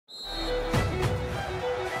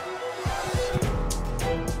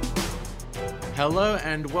Hello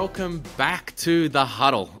and welcome back to the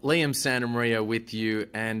Huddle. Liam Santamaria with you,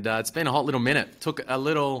 and it's been a hot little minute. Took a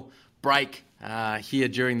little break here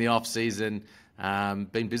during the off season.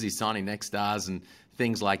 Been busy signing next stars and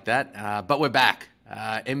things like that, but we're back.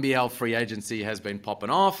 NBL free agency has been popping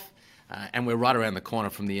off, and we're right around the corner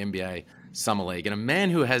from the NBA Summer League. And a man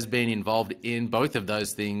who has been involved in both of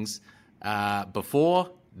those things before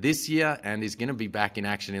this year and is going to be back in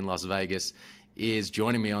action in Las Vegas is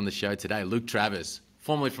joining me on the show today. Luke Travers,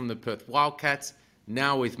 formerly from the Perth Wildcats,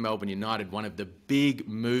 now with Melbourne United, one of the big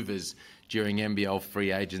movers during NBL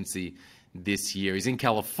free agency this year. He's in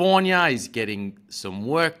California, he's getting some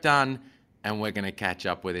work done, and we're going to catch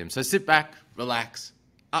up with him. So sit back, relax.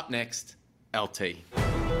 Up next, LT.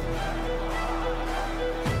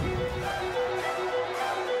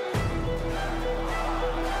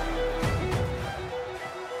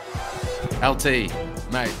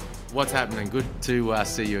 LT, mate. What's happening? Good to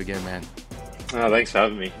see you again, man. Thanks for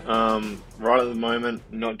having me. Right at the moment,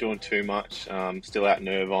 not doing too much. Still out in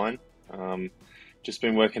Irvine. Just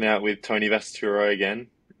been working out with Tony Vasturo again.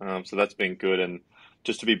 So that's been good. And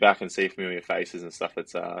just to be back and see familiar faces and stuff,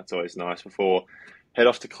 it's always nice. Before head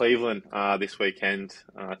off to Cleveland this weekend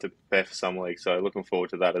to prepare for Summer League. So looking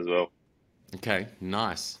forward to that as well. Okay,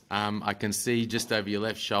 nice. I can see just over your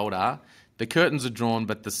left shoulder, the curtains are drawn,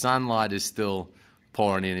 but the sunlight is still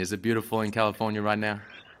pouring in. Is it beautiful in California right now?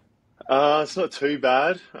 It's not too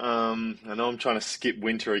bad. I know I'm trying to skip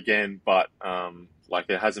winter again, but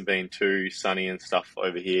it hasn't been too sunny and stuff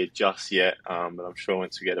over here just yet. But I'm sure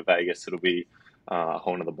once we get to Vegas, it'll be a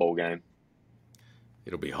whole nother ball game.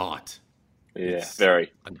 It'll be hot. Yeah,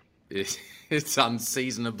 very. It's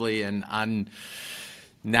unseasonably and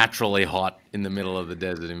unnaturally hot in the middle of the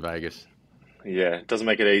desert in Vegas. Yeah, it doesn't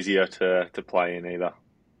make it easier to play in either.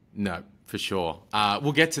 No, for sure.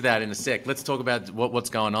 We'll get to that in a sec. Let's talk about what's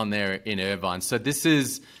going on there in Irvine. So this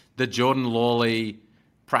is the Jordan Lawley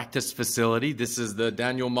practice facility. This is the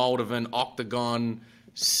Daniel Moldovan octagon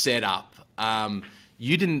setup.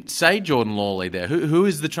 You didn't say Jordan Lawley there. Who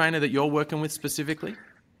is the trainer that you're working with specifically?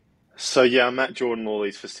 So yeah, I'm at Jordan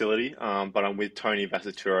Lawley's facility, but I'm with Tony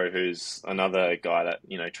Vasturo, who's another guy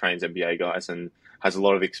that trains NBA guys and has a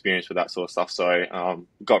lot of experience with that sort of stuff. So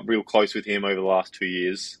got real close with him over the last 2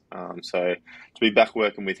 years. So to be back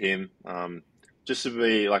working with him, just to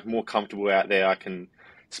be more comfortable out there, I can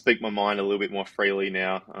speak my mind a little bit more freely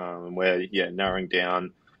now. And we're narrowing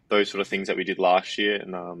down those sort of things that we did last year,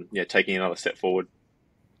 and taking another step forward.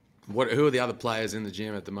 Who are the other players in the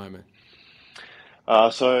gym at the moment?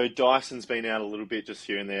 So Dyson's been out a little bit just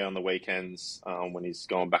here and there on the weekends when he's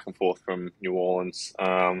going back and forth from New Orleans.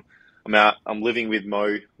 I'm living with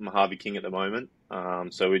Mo Mojave King at the moment.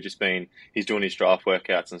 So he's doing his draft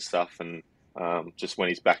workouts and stuff. And just when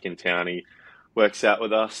he's back in town, he works out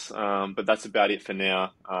with us. But that's about it for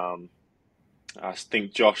now. I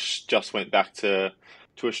think Josh just went back to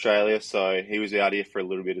Australia. So he was out here for a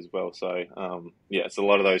little bit as well. So, it's a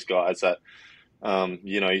lot of those guys that,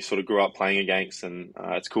 you sort of grew up playing against, and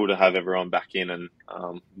it's cool to have everyone back in and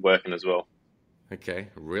working as well. Okay,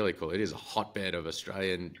 really cool. It is a hotbed of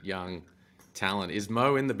Australian young talent. Is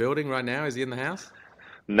Mo in the building right now? Is he in the house?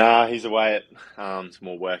 Nah, he's away at some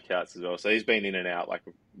more workouts as well. So he's been in and out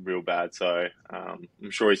real bad. So I'm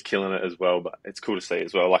sure he's killing it as well. But it's cool to see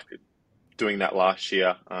as well, doing that last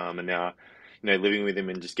year, and now living with him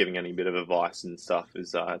and just giving any bit of advice and stuff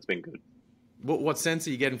is it's been good. What sense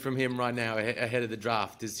are you getting from him right now ahead of the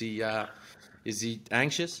draft? Is he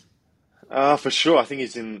anxious? For sure. I think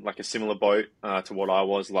he's in a similar boat to what I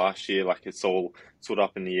was last year. It's all sort of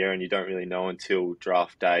up in the air and you don't really know until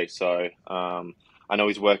draft day. So I know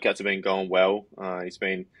his workouts have been going well. He's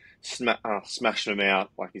been smashing them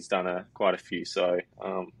out he's done quite a few. So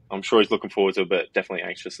I'm sure he's looking forward to it, but definitely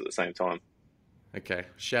anxious at the same time. Okay.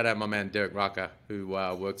 Shout out my man Derek Rucker, who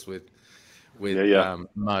works with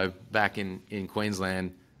Mo back in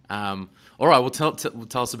Queensland. All right, well, tell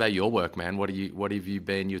us about your work, man. What have you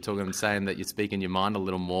been? You're saying that you're speaking your mind a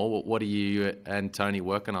little more. What are you and Tony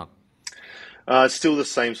working on? It's still the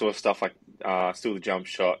same sort of stuff, still the jump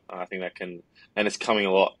shot. I think that and it's coming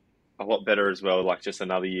a lot better as well. Just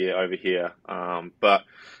another year over here. But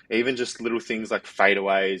even just little things like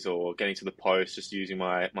fadeaways or getting to the post, just using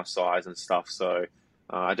my size and stuff. So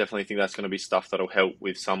I definitely think that's going to be stuff that'll help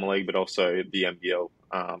with Summer League, but also the NBL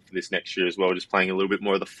for this next year as well. Just playing a little bit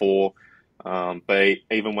more of the four. But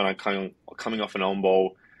even when I'm coming off an on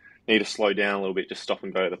ball, need to slow down a little bit, just stop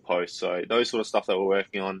and go to the post. So those sort of stuff that we're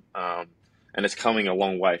working on. And it's coming a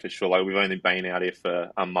long way for sure. We've only been out here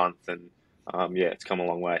for a month and it's come a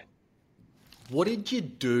long way. What did you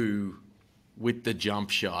do with the jump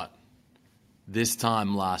shot this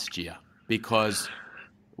time last year? because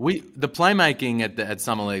the playmaking at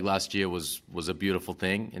Summer League last year was a beautiful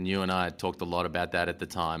thing, and you and I talked a lot about that at the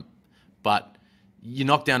time. But you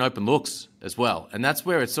knocked down open looks as well, and that's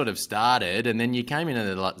where it sort of started. And then you came into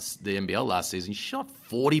the NBL last season, you shot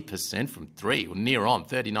 40% from three, or near on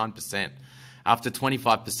 39%, after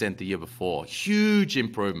 25% the year before. Huge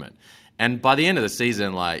improvement. And by the end of the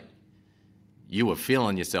season, like, you were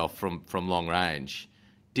feeling yourself from long range.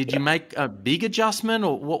 Did you make a big adjustment,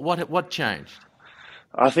 or what changed?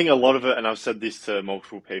 I think a lot of it, and I've said this to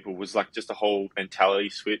multiple people, was like just a whole mentality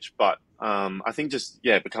switch. But I think just,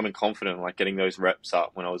 yeah, becoming confident, like getting those reps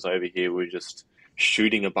up when I was over here, we were just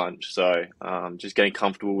shooting a bunch. So just getting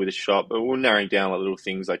comfortable with the shot. But we're narrowing down like little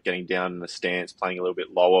things like getting down in the stance, playing a little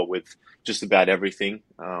bit lower with just about everything.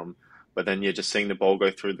 But then, yeah, just seeing the ball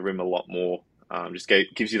go through the rim a lot more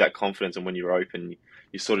gives you that confidence. And when you're open,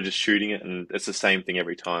 you're sort of just shooting it, and it's the same thing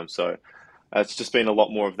every time. So it's just been a lot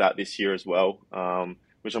more of that this year as well,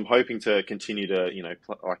 which I'm hoping to continue to,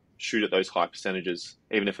 like shoot at those high percentages,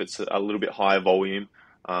 even if it's a little bit higher volume.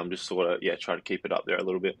 Just sort of, yeah, try to keep it up there a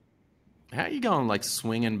little bit. How are you going, like,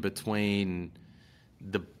 swinging between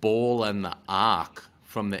the ball and the arc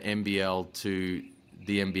from the NBL to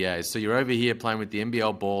the NBA? So you're over here playing with the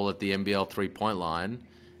NBL ball at the NBL three-point line,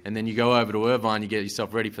 and then you go over to Irvine, you get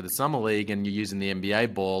yourself ready for the Summer League, and you're using the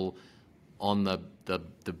NBA ball on the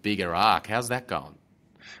bigger arc. How's that going?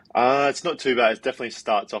 It's not too bad. It definitely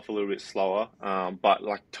starts off a little bit slower, but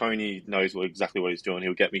like Tony knows exactly what he's doing.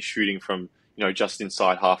 He'll get me shooting from just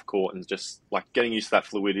inside half court, and just like getting used to that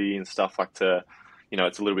fluidity and stuff. Like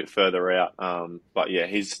it's a little bit further out. But yeah,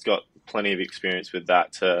 he's got plenty of experience with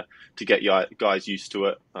that to get guys used to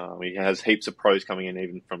it. He has heaps of pros coming in,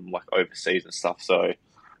 even from like overseas and stuff. So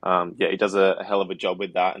yeah, he does a hell of a job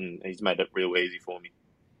with that, and he's made it real easy for me.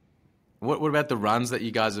 What about the runs that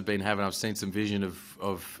you guys have been having? I've seen some vision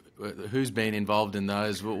of who's been involved in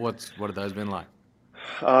those. What have those been like?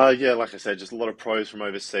 Yeah, like I said, just a lot of pros from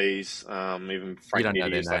overseas. Even You Frank don't know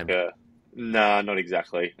Nitti their is like names. nah, not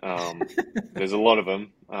exactly. There's a lot of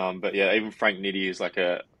them. But yeah, even Frank Nitti is like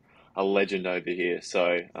a legend over here.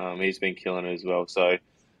 So he's been killing it as well. So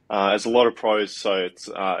there's a lot of pros. So it's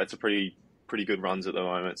a pretty good runs at the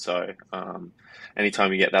moment. So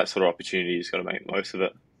anytime you get that sort of opportunity, you just got to make the most of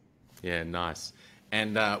it. Yeah, nice.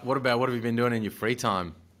 And what have you been doing in your free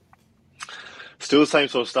time? Still the same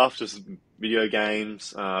sort of stuff, just video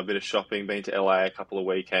games, a bit of shopping, been to LA a couple of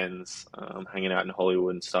weekends, hanging out in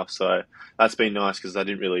Hollywood and stuff. So that's been nice because I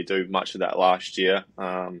didn't really do much of that last year.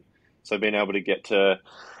 So being able to get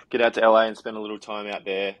out to LA and spend a little time out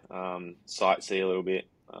there, sightsee a little bit.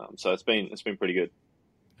 So it's been pretty good.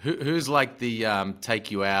 Who's like the take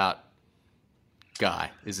you out guy?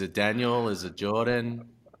 Is it Daniel? Is it Jordan?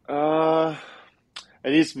 Uh,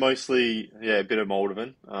 it is mostly, yeah, a bit of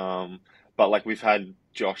Moldovan. But like we've had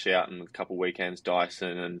Josh out in a couple of weekends,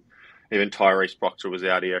 Dyson, and even Tyrese Proctor was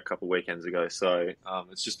out here a couple of weekends ago. So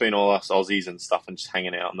it's just been all us Aussies and stuff, and just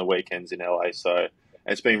hanging out on the weekends in LA. So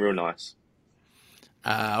it's been real nice.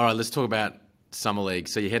 All right, let's talk about Summer League.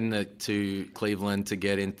 So you're heading to Cleveland to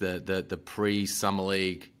get into the pre-Summer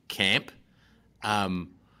League camp.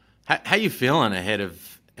 How you feeling ahead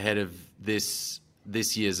of this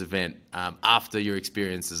year's event after your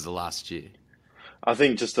experiences the last year? I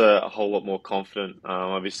think just a whole lot more confident.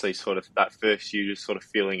 Obviously, sort of that first year, just sort of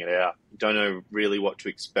feeling it out. Don't know really what to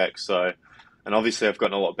expect. So, and obviously, I've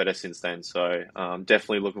gotten a lot better since then. So,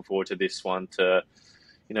 definitely looking forward to this one to,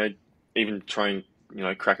 even try and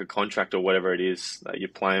crack a contract or whatever it is that you're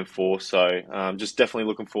playing for. So, just definitely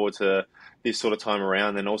looking forward to this sort of time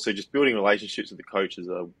around, and also just building relationships with the coaches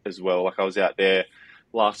as well. Like I was out there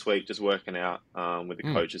last week just working out with the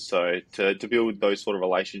coaches. So to build those sort of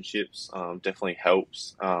relationships definitely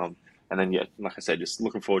helps. And then, yeah, like I said, just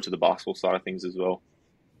looking forward to the basketball side of things as well.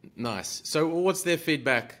 Nice. So what's their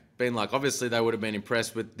feedback been like? Obviously, they would have been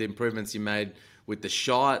impressed with the improvements you made with the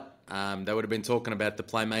shot. They would have been talking about the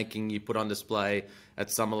playmaking you put on display at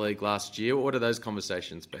Summer League last year. What have those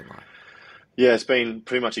conversations been like? Yeah, it's been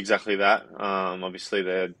pretty much exactly that. Obviously,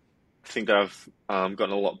 they're think that I've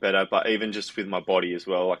gotten a lot better, but even just with my body as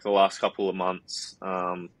well, like the last couple of months,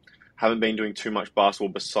 haven't been doing too much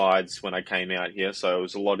basketball besides when I came out here. So it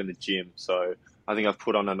was a lot in the gym. So I think I've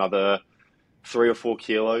put on another 3 or 4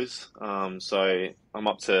 kilos. So I'm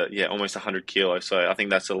up to, yeah, almost 100 kilos. So I think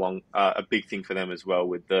that's a big thing for them as well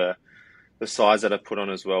with the size that I put on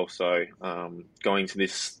as well. So going to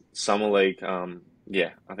this summer league,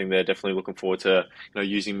 yeah, I think they're definitely looking forward to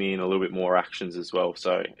using me in a little bit more actions as well.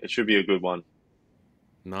 So it should be a good one.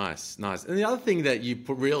 Nice. And the other thing that you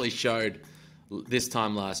really showed this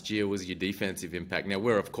time last year was your defensive impact. Now,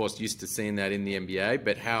 we're, of course, used to seeing that in the NBA,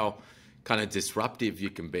 but how kind of disruptive you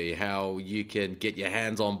can be, how you can get your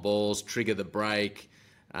hands on balls, trigger the break,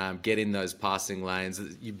 get in those passing lanes.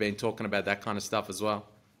 You've been talking about that kind of stuff as well.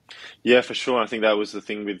 Yeah, for sure. I think that was the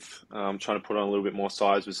thing with trying to put on a little bit more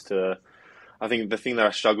size was to. I think the thing that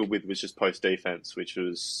I struggled with was just post defense, which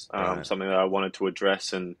was Right. something that I wanted to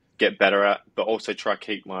address and get better at, but also try to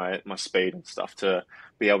keep my speed and stuff to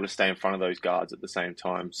be able to stay in front of those guards at the same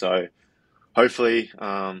time. So hopefully,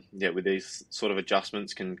 yeah, with these sort of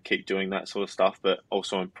adjustments, can keep doing that sort of stuff, but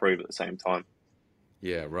also improve at the same time.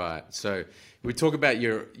 Yeah, right. So we talk about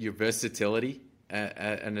your versatility,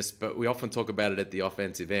 but we often talk about it at the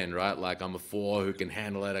offensive end, right? Like I'm a four who can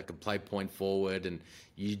handle it, I can play point forward, and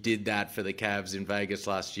you did that for the Cavs in Vegas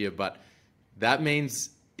last year. But that means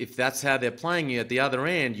if that's how they're playing you at the other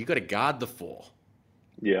end, you got to guard the four,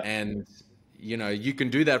 Yeah. and you can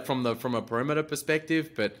do that from a perimeter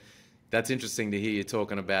perspective, but that's interesting to hear you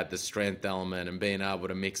talking about the strength element and being able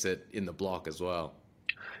to mix it in the block as well.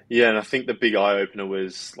 Yeah, and I think the big eye opener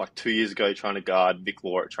was like 2 years ago trying to guard Vic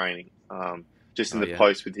Law at training. Just in Oh the yeah.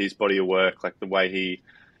 post with his body of work, like the way he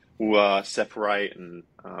will separate and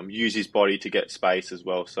use his body to get space as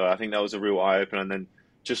well. So I think that was a real eye opener. And then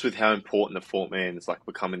just with how important the fourth man is, like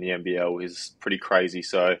becoming the NBL, is pretty crazy.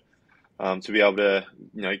 So to be able to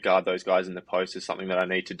guard those guys in the post is something that I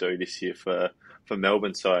need to do this year for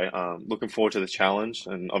Melbourne. So looking forward to the challenge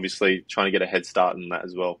and obviously trying to get a head start in that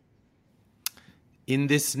as well. In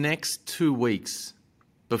this next 2 weeks,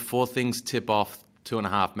 before things tip off,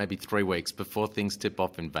 2.5, maybe 3 weeks before things tip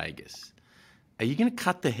off in Vegas, are you going to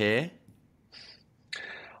cut the hair?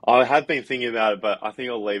 I have been thinking about it, but I think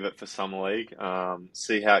I'll leave it for summer league.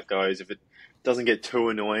 See how it goes. If it doesn't get too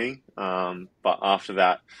annoying, but after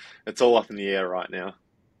that, it's all up in the air right now.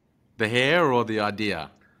 The hair or the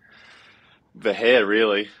idea? The hair,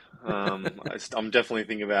 really. I'm definitely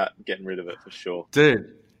thinking about getting rid of it for sure.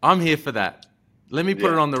 Dude, I'm here for that. Let me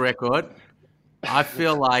put it Yeah. on the record. I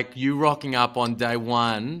feel like you rocking up on day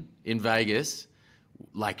one in Vegas,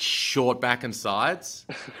 like short back and sides,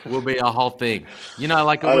 will be a whole thing.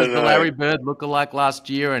 Like it I was don't the know. Larry Bird lookalike last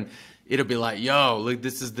year, and it'll be like, yo, look,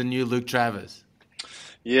 this is the new Luke Travers.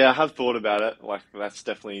 Yeah, I have thought about it. Like that's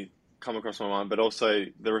definitely come across my mind. But also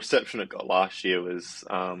the reception it got last year was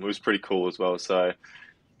pretty cool as well. So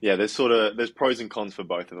yeah, there's pros and cons for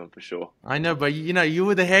both of them for sure. I know, but you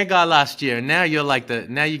were the hair guy last year, and now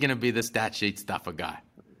now you're gonna be the stat sheet stuffer guy.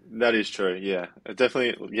 That is true. Yeah, it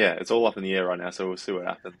definitely. Yeah, it's all up in the air right now. So we'll see what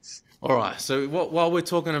happens. All right. So while we're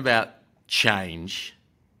talking about change,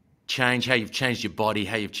 how you've changed your body,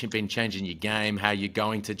 how you've been changing your game, how you're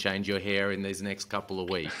going to change your hair in these next couple of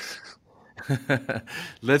weeks.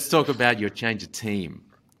 Let's talk about your change of team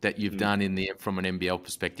that you've Mm. done from an NBL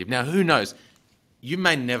perspective. Now, who knows? You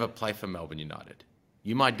may never play for Melbourne United.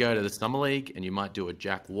 You might go to the Summer League and you might do a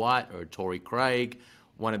Jack White or a Torrey Craig,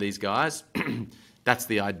 one of these guys. That's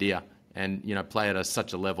the idea. And, play at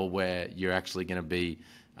such a level where you're actually going to be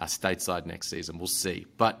stateside next season. We'll see.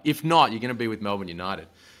 But if not, you're going to be with Melbourne United.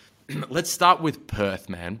 Let's start with Perth,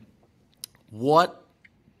 man. What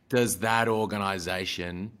does that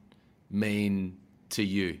organisation mean to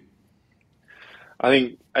you? I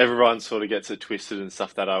think everyone sort of gets it twisted and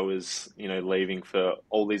stuff that I was, leaving for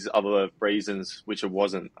all these other reasons, which it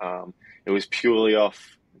wasn't. It was purely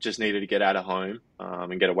off just needed to get out of home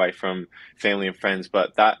and get away from family and friends.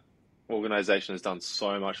 But that organization has done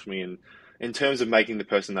so much for me in terms of making the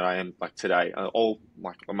person that I am like today. All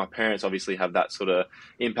like my parents obviously have that sort of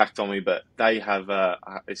impact on me, but they have a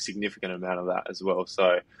significant amount of that as well.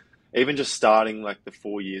 So even just starting like the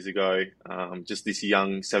 4 years ago, just this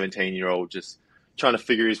young 17-year-old just trying to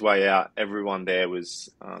figure his way out. Everyone there was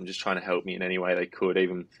just trying to help me in any way they could,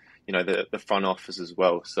 even the front office as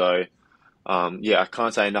well. So yeah, I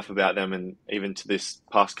can't say enough about them. And even to this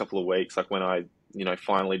past couple of weeks, like when I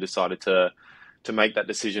finally decided to make that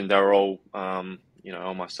decision, they were all on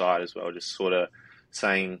my side as well, just sort of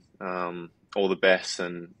saying all the best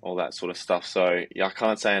and all that sort of stuff. So yeah, I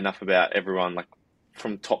can't say enough about everyone, like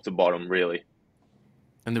from top to bottom, really.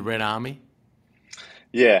 And the Red Army?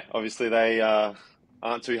 Yeah, obviously they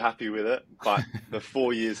aren't too happy with it, but the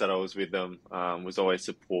 4 years that I was with them was always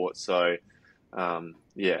support. So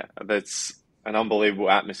yeah, that's an unbelievable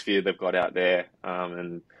atmosphere they've got out there,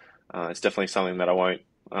 and it's definitely something that I won't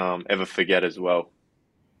ever forget as well.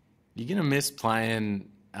 You're going to miss playing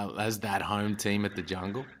as that home team at the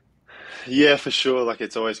Jungle? Yeah, for sure. Like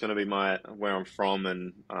it's always going to be where I'm from,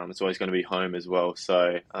 and it's always going to be home as well.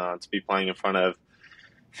 So to be playing in front of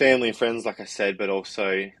family and friends, like I said, but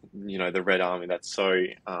also the Red Army that's so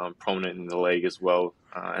prominent in the league as well,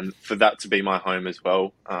 and for that to be my home as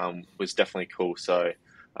well was definitely cool. So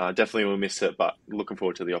definitely will miss it, but looking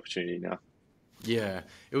forward to the opportunity now. Yeah,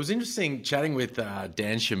 it was interesting chatting with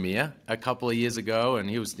Dan Shamir a couple of years ago, and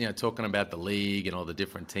he was, talking about the league and all the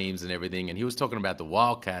different teams and everything, and he was talking about the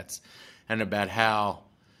Wildcats and about how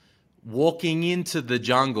walking into the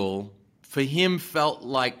jungle for him felt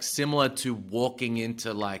like similar to walking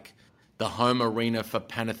into like the home arena for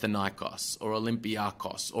Panathinaikos or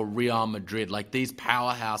Olympiacos or Real Madrid, like these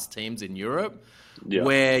powerhouse teams in Europe Yeah,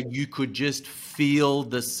 where you could just feel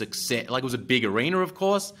the success. Like it was a big arena, of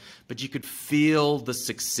course, but you could feel the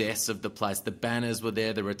success of the place. The banners were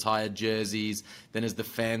there, the retired jerseys. Then as the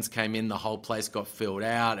fans came in, the whole place got filled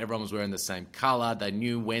out. Everyone was wearing the same color. They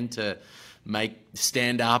knew when to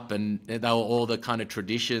stand up, and they were all the kind of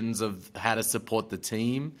traditions of how to support the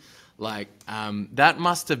team. Like that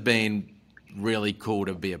must have been really cool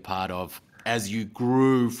to be a part of as you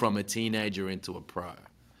grew from a teenager into a pro.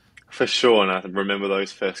 for sure. And I remember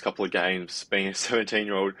those first couple of games, being a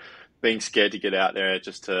 17-year-old, being scared to get out there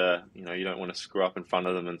just to, you don't want to screw up in front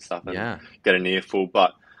of them and stuff and Yeah, get an earful.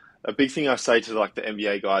 But a big thing I say to like the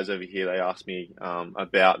NBA guys over here, they ask me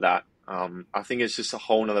about that. I think it's just a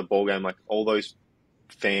whole nother ballgame. Like all those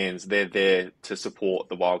fans, they're there to support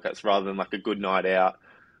the Wildcats rather than like a good night out.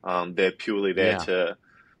 They're purely there yeah, to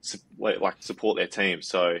like support their team.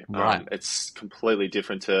 So right, it's completely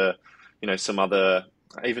different to some other,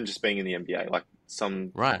 even just being in the NBA. Like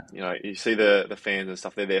some, right. you see the fans and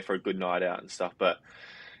stuff. They're there for a good night out and stuff. But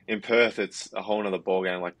in Perth, it's a whole other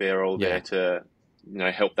ballgame. Like they're all there Yeah,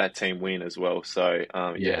 to help that team win as well. So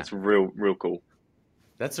yeah, yeah. it's real cool.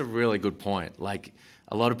 That's a really good point. Like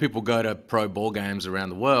a lot of people go to pro ball games around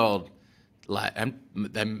the world, like, and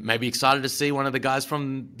they may be excited to see one of the guys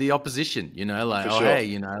from the opposition. Like, For oh sure.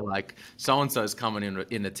 hey, like so and so's coming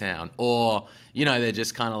into town, or they're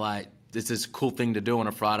just kind of like this is a cool thing to do on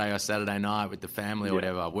a Friday or Saturday night with the family or Yeah.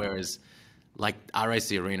 whatever. Whereas, like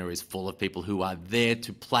RAC Arena is full of people who are there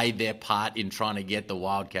to play their part in trying to get the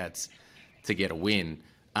Wildcats to get a win.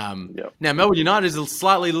 Yeah. Now, Melbourne United is a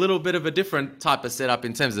slightly little bit of a different type of setup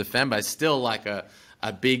in terms of fan base. Still like a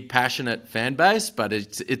big, passionate fan base, but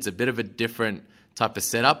it's a bit of a different type of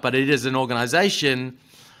setup. But it is an organisation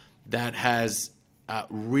that has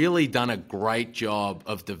really done a great job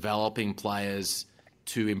of developing players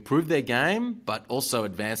to improve their game, but also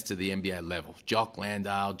advance to the NBA level. Jock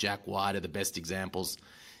Landale, Jack White are the best examples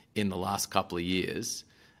in the last couple of years.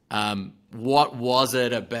 What was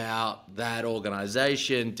it about that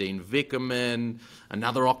organisation, Dean Vickerman,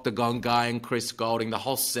 another Octagon guy, and Chris Golding, the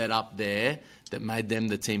whole setup there that made them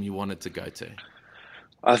the team you wanted to go to?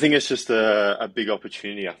 I think it's just a big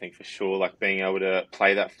opportunity, I think, for sure. Like being able to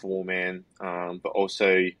play that four man, but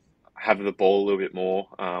also have the ball a little bit more.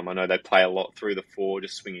 I know they play a lot through the four,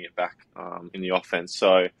 just swinging it back in the offense.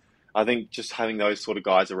 So I think just having those sort of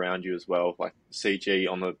guys around you as well, like CG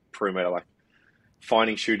on the perimeter, like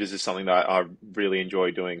finding shooters is something that I really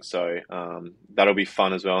enjoy doing. So that'll be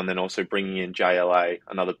fun as well. And then also bringing in JLA,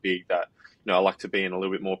 another big that I like to be in a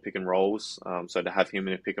little bit more pick and rolls. So to have him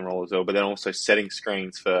in a pick and roll as well, but then also setting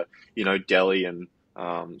screens for Delhi and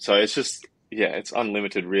so it's just it's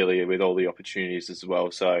unlimited really with all the opportunities as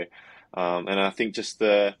well. So and I think just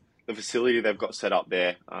the facility they've got set up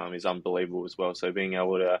there is unbelievable as well. So being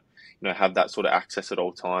able to have that sort of access at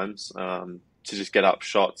all times to just get up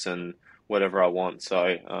shots and whatever I want.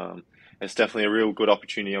 So it's definitely a real good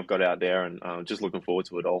opportunity I've got out there, and just looking forward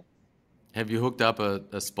to it all. Have you hooked up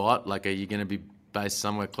a spot? Like, are you going to be based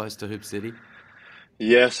somewhere close to Hoop City?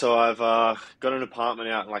 Yeah, so I've got an apartment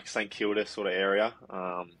out in like St Kilda sort of area.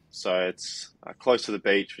 So it's close to the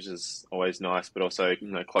beach, which is always nice, but also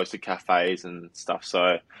close to cafes and stuff.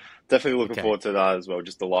 So definitely looking Okay. forward to that as well,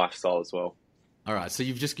 just the lifestyle as well. All right. So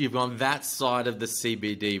you've gone that side of the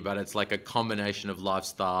CBD, but it's like a combination of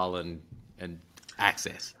lifestyle and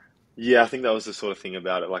access. Yeah, I think that was the sort of thing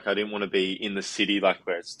about it. Like, I didn't want to be in the city, like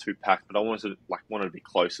where it's too packed, but I wanted to be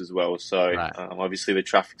close as well. So Right. obviously the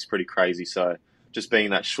traffic's pretty crazy. So just being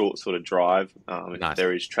that short sort of drive, if Nice.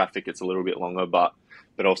 there is traffic, it's a little bit longer, but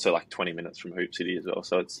also like 20 minutes from Hoop City as well.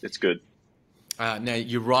 So it's good. Now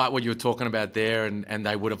you're right what you were talking about there, and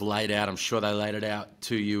they would have laid out. I'm sure they laid it out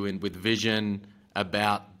to you with vision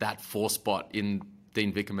about that four spot in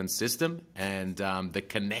Dean Vickerman's system and the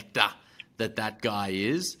connector that guy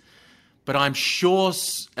is. But I'm sure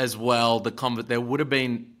as well there would have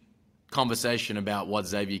been conversation about what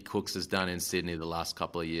Xavier Cooks has done in Sydney the last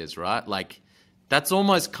couple of years, right? Like that's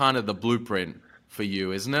almost kind of the blueprint for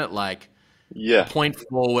you, isn't it? Like Yeah, point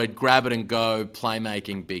forward, grab it and go,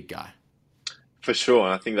 playmaking, big guy. for sure.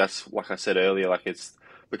 And I think that's, like I said earlier, like it's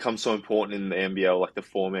become so important in the NBL. Like the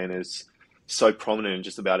four man is so prominent in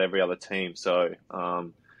just about every other team. So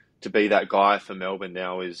to be that guy for Melbourne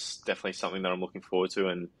now is definitely something that I'm looking forward to,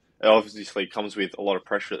 and it obviously comes with a lot of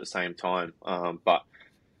pressure at the same time. But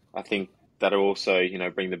I think that'll also,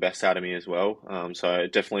 bring the best out of me as well. So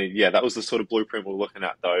definitely, yeah, that was the sort of blueprint we're looking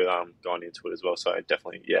at though, going into it as well. So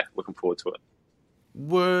definitely, yeah, looking forward to it.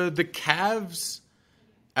 Were the Cavs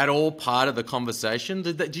at all part of the conversation?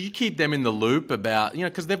 Did you keep them in the loop about,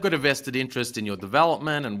 because they've got a vested interest in your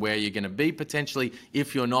development and where you're going to be potentially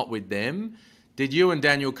if you're not with them? Did you and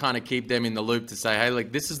Daniel kind of keep them in the loop to say, hey,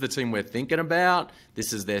 like, this is the team we're thinking about,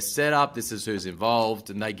 this is their setup, this is who's involved,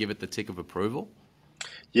 and they give it the tick of approval?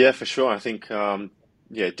 Yeah, for sure. I think, Dan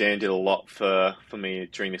did a lot for me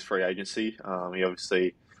during this free agency. He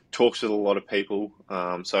obviously talks with a lot of people.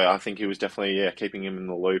 So I think he was definitely, keeping him in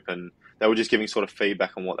the loop, and they were just giving sort of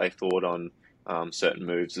feedback on what they thought on certain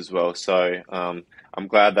moves as well. So I'm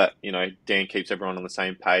glad that, Dan keeps everyone on the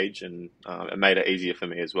same page, and it made it easier for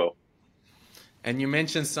me as well. And you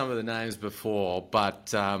mentioned some of the names before, but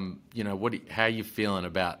how are you feeling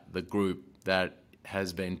about the group that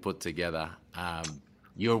has been put together?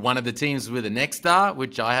 You're one of the teams with a next star,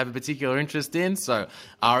 which I have a particular interest in. So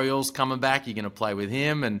Ariel's coming back. You're going to play with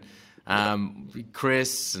him, and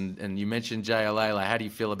Chris, and you mentioned JLA. Like, how do you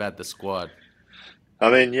feel about the squad? I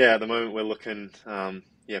mean, yeah, at the moment we're looking,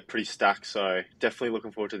 pretty stacked. So definitely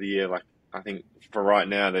looking forward to the year. Like, I think for right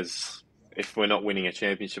now, if we're not winning a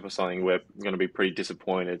championship or something, we're going to be pretty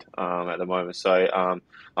disappointed at the moment. So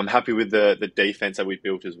I'm happy with the defense that we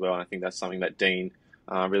built as well. I think that's something that Dean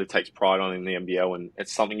really takes pride on in the NBL, and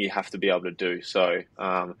it's something you have to be able to do. So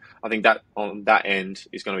I think that on that end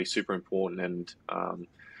is going to be super important, and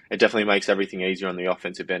it definitely makes everything easier on the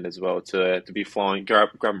offensive end as well to be flying,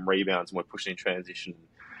 grabbing rebounds, and we're pushing in transition.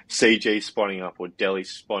 CG spotting up, or Delhi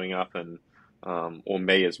spotting up, and or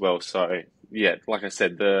me as well. So yeah, like I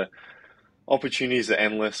said, the opportunities are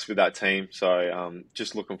endless with that team. So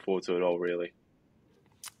just looking forward to it all, really.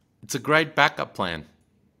 It's a great backup plan.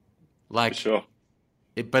 For sure.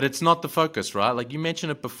 But it's not the focus, right? Like you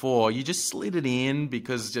mentioned it before, you just slid it in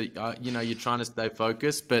because you're trying to stay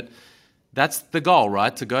focused. But that's the goal,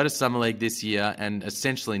 right? To go to Summer League this year and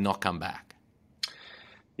essentially not come back.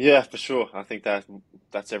 Yeah, for sure. I think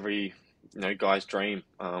that's every guy's dream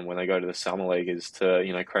when they go to the Summer League is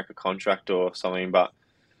to crack a contract or something. But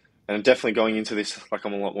and definitely going into this, like,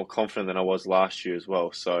 I'm a lot more confident than I was last year as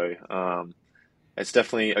well. So it's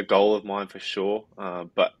definitely a goal of mine for sure.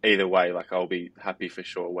 But either way, like, I'll be happy for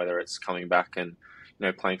sure, whether it's coming back and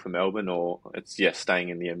playing for Melbourne, or it's staying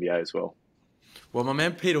in the NBA as well. Well, my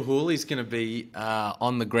man Peter Hooley's going to be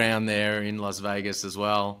on the ground there in Las Vegas as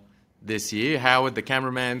well this year. Howard, the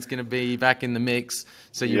cameraman's going to be back in the mix,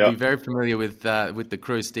 so you'll be very familiar with the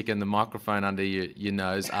crew sticking the microphone under your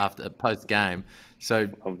nose after post game. So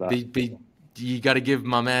you got to give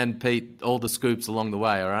my man Pete all the scoops along the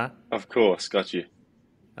way. All right. Of course, got you.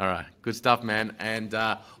 All right, good stuff, man, and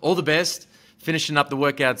all the best. Finishing up the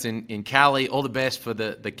workouts in Cali. All the best for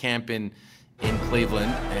the camp in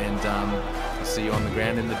Cleveland, and I'll see you on the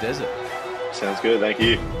ground in the desert. Sounds good. Thank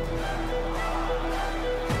you.